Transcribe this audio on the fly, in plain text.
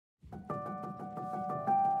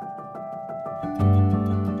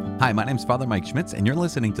Hi, my name's Father Mike Schmitz, and you're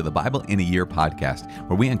listening to the Bible in a Year podcast,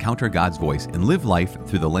 where we encounter God's voice and live life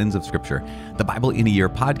through the lens of Scripture. The Bible in a Year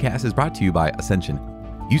podcast is brought to you by Ascension.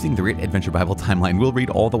 Using the Great Adventure Bible timeline, we'll read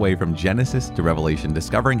all the way from Genesis to Revelation,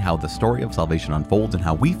 discovering how the story of salvation unfolds and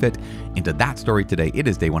how we fit into that story today. It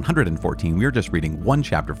is day 114. We're just reading one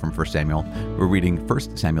chapter from 1 Samuel. We're reading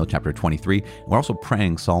 1 Samuel chapter 23. We're also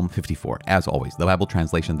praying Psalm 54. As always, the Bible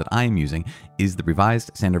translation that I am using is the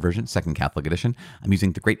Revised Standard Version, Second Catholic Edition. I'm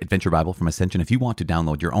using the Great Adventure Bible from Ascension. If you want to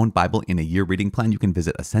download your own Bible in a Year reading plan, you can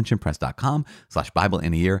visit ascensionpress.com/Bible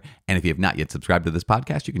in a Year. And if you have not yet subscribed to this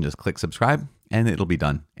podcast, you can just click subscribe and it'll be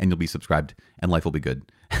done, and you'll be subscribed, and life will be good.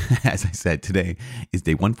 As I said, today is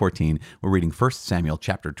day 114. We're reading 1 Samuel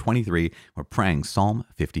chapter 23. We're praying Psalm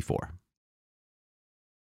 54.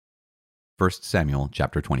 1 Samuel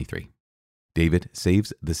chapter 23. David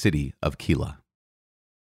saves the city of Keilah.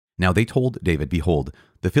 Now they told David, "Behold,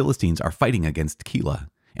 the Philistines are fighting against Keilah,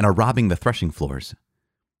 and are robbing the threshing floors."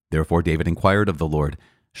 Therefore David inquired of the Lord,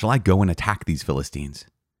 "Shall I go and attack these Philistines?"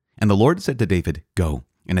 And the Lord said to David, "Go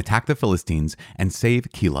and attack the Philistines and save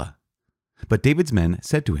Keilah." But David's men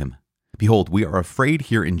said to him, "Behold, we are afraid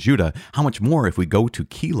here in Judah. How much more if we go to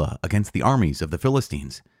Keilah against the armies of the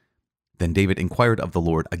Philistines?" Then David inquired of the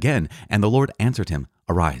Lord again, and the Lord answered him,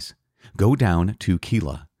 "Arise, go down to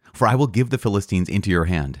Keilah, for I will give the Philistines into your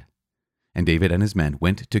hand." And David and his men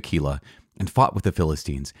went to Keilah and fought with the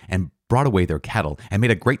Philistines, and brought away their cattle, and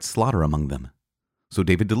made a great slaughter among them. So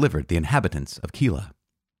David delivered the inhabitants of Keilah.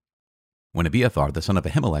 When Abiathar, the son of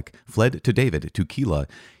Ahimelech, fled to David to Keilah,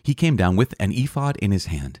 he came down with an ephod in his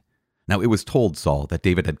hand. Now it was told Saul that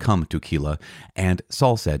David had come to Keilah, and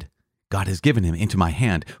Saul said, "God has given him into my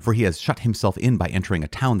hand, for he has shut himself in by entering a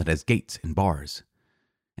town that has gates and bars."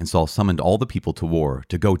 And Saul summoned all the people to war,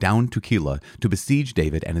 to go down to Keilah, to besiege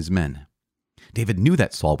David and his men. David knew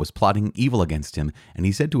that Saul was plotting evil against him, and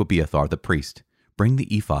he said to Abiathar the priest, "Bring the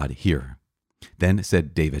ephod here." Then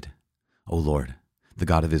said David, "O Lord, the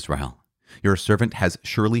God of Israel, your servant has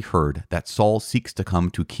surely heard that Saul seeks to come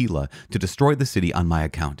to Keilah to destroy the city on my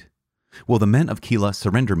account. Will the men of Keilah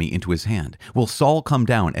surrender me into his hand? Will Saul come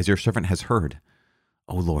down as your servant has heard?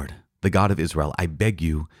 O Lord, the God of Israel, I beg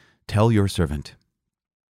you, tell your servant."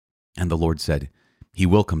 And the Lord said, "He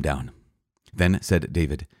will come down." Then said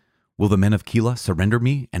David, "Will the men of Keilah surrender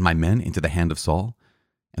me and my men into the hand of Saul?"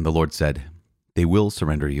 And the Lord said, "They will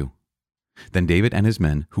surrender you." Then David and his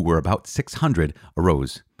men, who were about 600,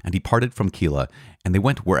 arose and departed from Keilah, and they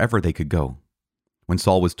went wherever they could go. When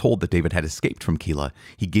Saul was told that David had escaped from Keilah,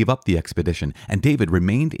 he gave up the expedition, and David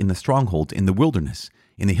remained in the strongholds in the wilderness,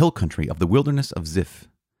 in the hill country of the wilderness of Ziph.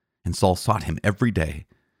 And Saul sought him every day,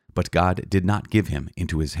 but God did not give him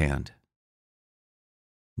into his hand.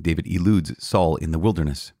 David eludes Saul in the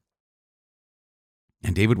wilderness.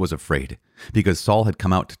 And David was afraid, because Saul had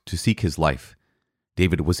come out to seek his life.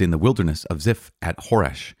 David was in the wilderness of Ziph at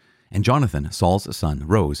Horesh, and Jonathan, Saul's son,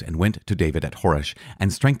 rose and went to David at Horesh,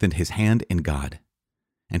 and strengthened his hand in God.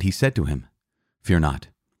 And he said to him, "Fear not,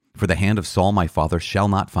 for the hand of Saul my father shall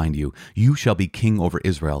not find you. You shall be king over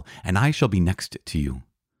Israel, and I shall be next to you.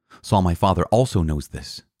 Saul my father also knows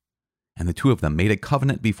this." And the two of them made a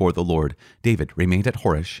covenant before the Lord. David remained at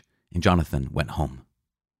Horesh, and Jonathan went home.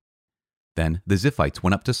 Then the Ziphites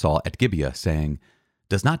went up to Saul at Gibeah, saying,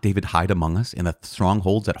 "Does not David hide among us in the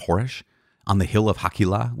strongholds at Horesh, on the hill of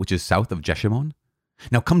Keilah, which is south of Jeshimon?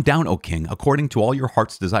 Now come down, O king, according to all your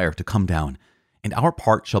heart's desire to come down, and our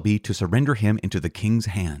part shall be to surrender him into the king's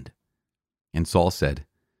hand." And Saul said,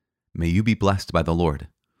 "May you be blessed by the Lord,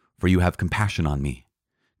 for you have compassion on me.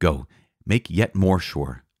 Go, make yet more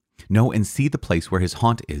sure. Know and see the place where his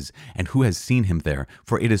haunt is, and who has seen him there,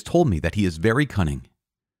 for it is told me that he is very cunning.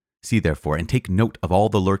 See therefore, and take note of all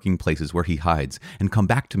the lurking places where he hides, and come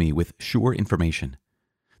back to me with sure information.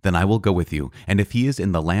 Then I will go with you, and if he is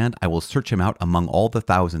in the land, I will search him out among all the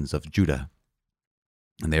thousands of Judah."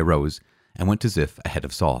 And they arose and went to Ziph ahead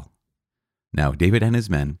of Saul. Now David and his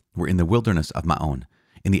men were in the wilderness of Maon,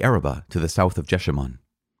 in the Arabah to the south of Jeshimon.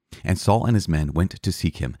 And Saul and his men went to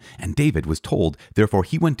seek him, and David was told, therefore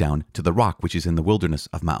he went down to the rock which is in the wilderness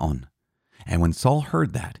of Maon. And when Saul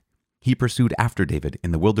heard that, he pursued after David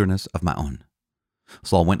in the wilderness of Maon.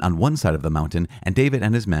 Saul went on one side of the mountain, and David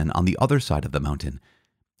and his men on the other side of the mountain.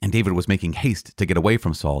 And David was making haste to get away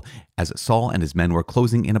from Saul, as Saul and his men were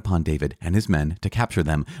closing in upon David and his men to capture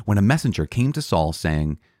them, when a messenger came to Saul,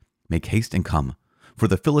 saying, "Make haste and come, for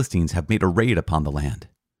the Philistines have made a raid upon the land."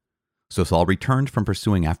 So Saul returned from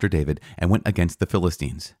pursuing after David and went against the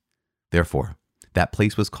Philistines. Therefore, that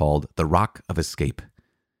place was called the Rock of Escape.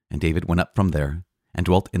 And David went up from there and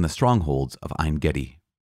dwelt in the strongholds of En-Gedi.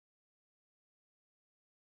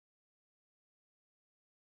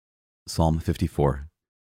 Psalm 54.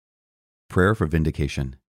 Prayer for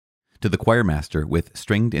vindication. To the choir master with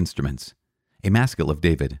stringed instruments, a maskil of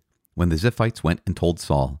David. When the Ziphites went and told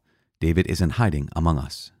Saul, David is in hiding among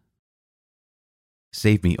us.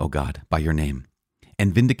 Save me, O God, by your name,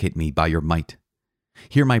 and vindicate me by your might.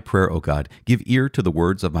 Hear my prayer, O God, give ear to the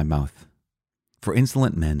words of my mouth. For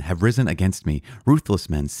insolent men have risen against me, ruthless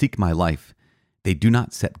men seek my life. They do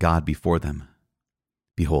not set God before them.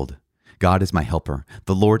 Behold, God is my helper,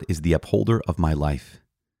 the Lord is the upholder of my life.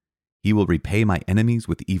 He will repay my enemies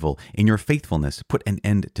with evil. In your faithfulness put an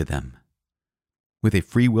end to them. With a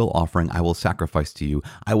free will offering I will sacrifice to you.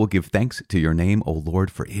 I will give thanks to your name, O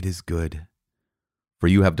Lord, for it is good. For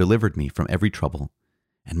you have delivered me from every trouble,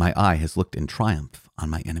 and my eye has looked in triumph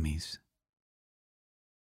on my enemies.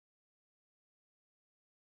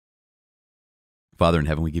 Father in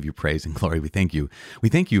heaven, we give you praise and glory. We thank you. We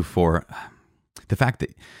thank you for the fact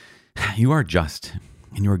that you are just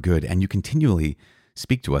and you are good, and you continually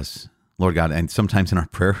speak to us, Lord God. And sometimes in our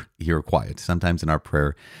prayer, you're quiet. Sometimes in our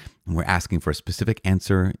prayer, when we're asking for a specific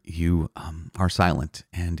answer, you are silent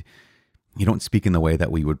and you don't speak in the way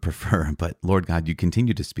that we would prefer. But Lord God, you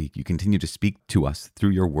continue to speak. You continue to speak to us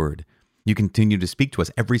through your word. You continue to speak to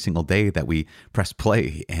us every single day that we press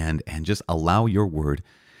play and just allow your word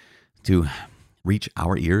to reach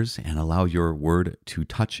our ears and allow your word to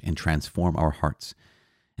touch and transform our hearts.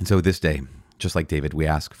 And so this day, just like David, we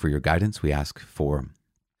ask for your guidance. We ask for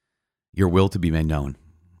your will to be made known,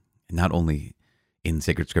 not only in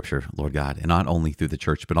sacred scripture, Lord God, and not only through the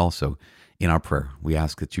church, but also in our prayer. We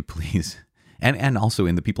ask that you please, and also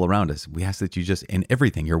in the people around us, we ask that you just, in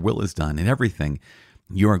everything, your will is done. In everything,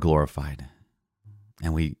 you are glorified.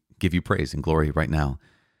 And we give you praise and glory right now.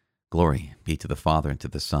 Glory be to the Father, and to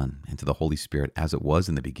the Son, and to the Holy Spirit, as it was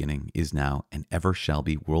in the beginning, is now, and ever shall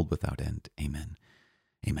be, world without end. Amen.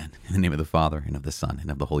 Amen. In the name of the Father, and of the Son,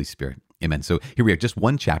 and of the Holy Spirit. Amen. So here we are, just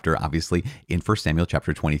one chapter, obviously, in 1 Samuel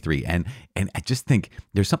chapter 23. And I just think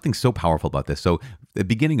there's something so powerful about this. So the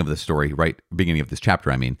beginning of the story, right, beginning of this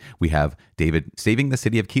chapter, we have David saving the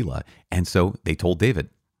city of Keilah. And so they told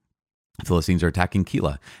David, the Philistines are attacking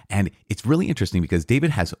Keilah. And it's really interesting because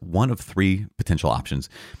David has one of three potential options.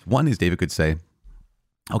 One is David could say,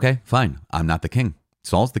 okay, fine, I'm not the king.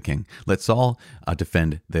 Saul's the king. Let Saul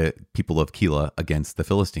defend the people of Keilah against the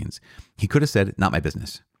Philistines. He could have said, not my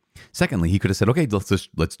business. Secondly, he could have said, okay,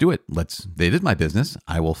 let's do it. It is my business.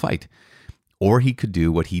 I will fight. Or he could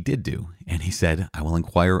do what he did do. And he said, I will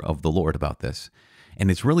inquire of the Lord about this. And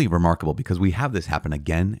it's really remarkable because we have this happen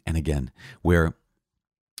again and again, where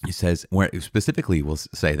it says, where it specifically will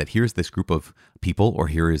say that here's this group of people, or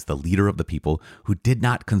here is the leader of the people who did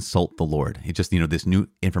not consult the Lord. It just, this new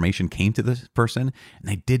information came to this person and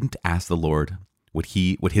they didn't ask the Lord what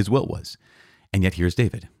his will was. And yet here's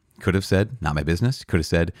David. Could have said, not my business. Could have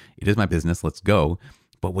said, it is my business. Let's go.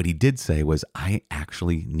 But what he did say was, I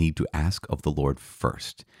actually need to ask of the Lord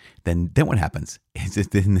first. Then what happens?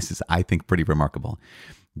 Then this is, I think, pretty remarkable.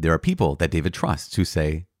 There are people that David trusts who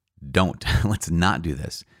say, don't, let's not do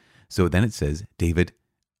this. So then it says, David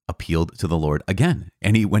appealed to the Lord again,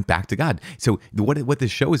 and he went back to God. So what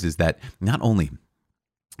this shows is that not only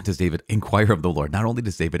does David inquire of the Lord, not only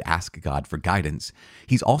does David ask God for guidance,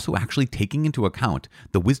 he's also actually taking into account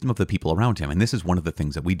the wisdom of the people around him. And this is one of the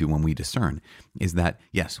things that we do when we discern, is that,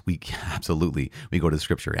 yes, we go to the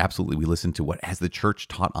scripture. Absolutely, we listen to what has the church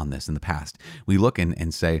taught on this in the past. We look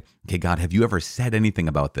and say, okay, God, have you ever said anything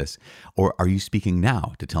about this? Or are you speaking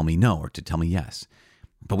now to tell me no or to tell me yes?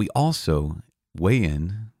 But we also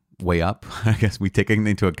weigh up, I guess we take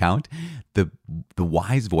into account the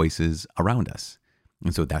wise voices around us.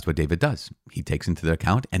 And so that's what David does. He takes into the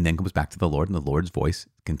account and then comes back to the Lord, and the Lord's voice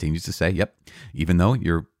continues to say, yep, even though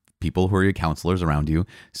your people who are your counselors around you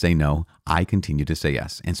say no, I continue to say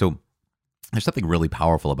yes. And so there's something really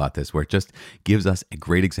powerful about this, where it just gives us a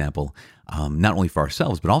great example, not only for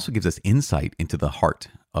ourselves, but also gives us insight into the heart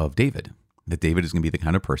of David. That David is going to be the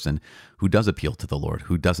kind of person who does appeal to the Lord,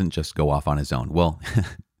 who doesn't just go off on his own. Well,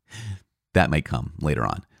 that may come later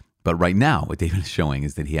on. But right now, what David is showing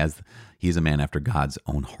is that he is a man after God's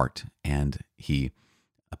own heart, and he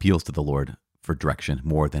appeals to the Lord for direction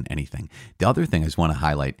more than anything. The other thing I just want to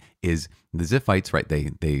highlight is the Ziphites, right?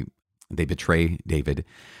 They betray David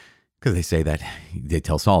because they say that they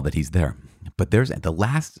tell Saul that he's there. But there's at the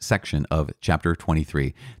last section of chapter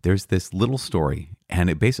 23, there's this little story. And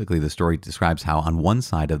the story describes how on one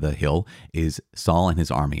side of the hill is Saul and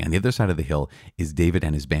his army. On the other side of the hill is David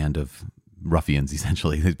and his band of ruffians,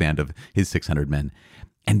 essentially, his band of his 600 men.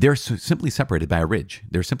 And they're simply separated by a ridge.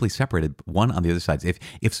 They're simply separated one on the other side.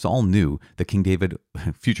 If Saul knew that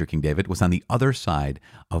future King David was on the other side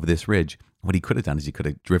of this ridge, What he could have done is he could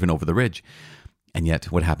have driven over the ridge. And yet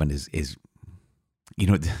what happened is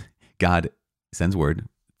God sends word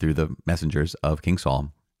through the messengers of King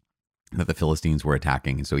Saul that the Philistines were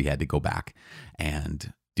attacking. And so he had to go back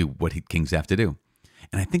and do what kings have to do.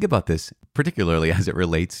 And I think about this particularly as it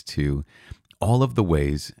relates to all of the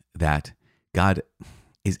ways that God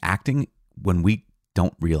is acting when we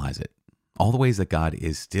don't realize it. All the ways that God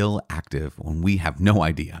is still active when we have no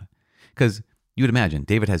idea. Because you would imagine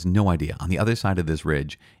David has no idea. On the other side of this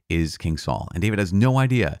ridge is King Saul. And David has no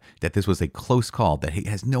idea that this was a close call, that he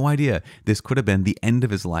has no idea this could have been the end of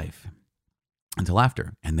his life until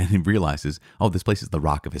after. And then he realizes, oh, this place is the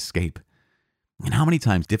rock of escape. And how many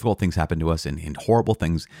times difficult things happen to us and horrible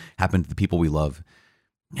things happen to the people we love.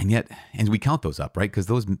 And yet, and we count those up, right? Because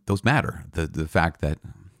those matter. The fact that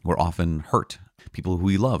we're often hurt. People who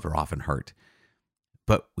we love are often hurt.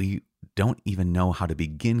 But we don't even know how to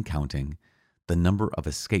begin counting the number of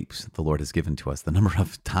escapes the Lord has given to us, the number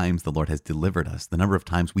of times the Lord has delivered us, the number of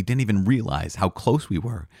times we didn't even realize how close we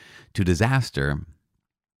were to disaster.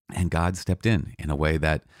 And God stepped in a way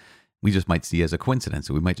that we just might see as a coincidence.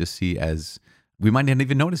 We might just see as, we might not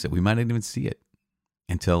even notice it. We might not even see it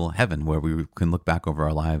until heaven, where we can look back over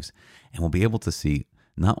our lives and we'll be able to see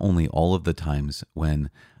not only all of the times when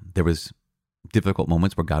there was difficult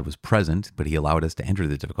moments where God was present, but he allowed us to enter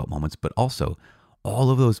the difficult moments, but also all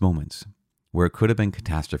of those moments where it could have been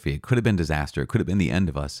catastrophe, it could have been disaster, it could have been the end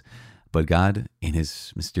of us. But God, in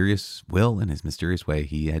his mysterious will and his mysterious way,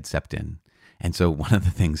 he had stepped in. And so one of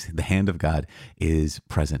the things, the hand of God is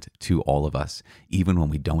present to all of us, even when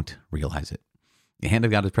we don't realize it. The hand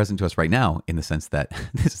of God is present to us right now in the sense that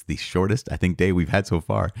this is the shortest, I think, day we've had so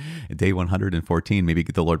far. Day 114, maybe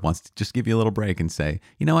the Lord wants to just give you a little break and say,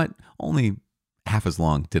 you know what, only half as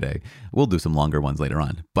long today. We'll do some longer ones later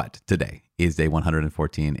on. But today is day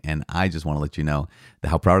 114. And I just want to let you know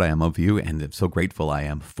how proud I am of you and so grateful I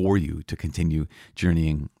am for you to continue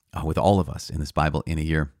journeying with all of us in this Bible in a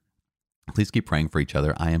year. Please keep praying for each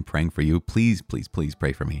other. I am praying for you. Please, please, please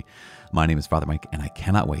pray for me. My name is Father Mike, and I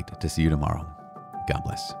cannot wait to see you tomorrow. God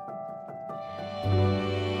bless.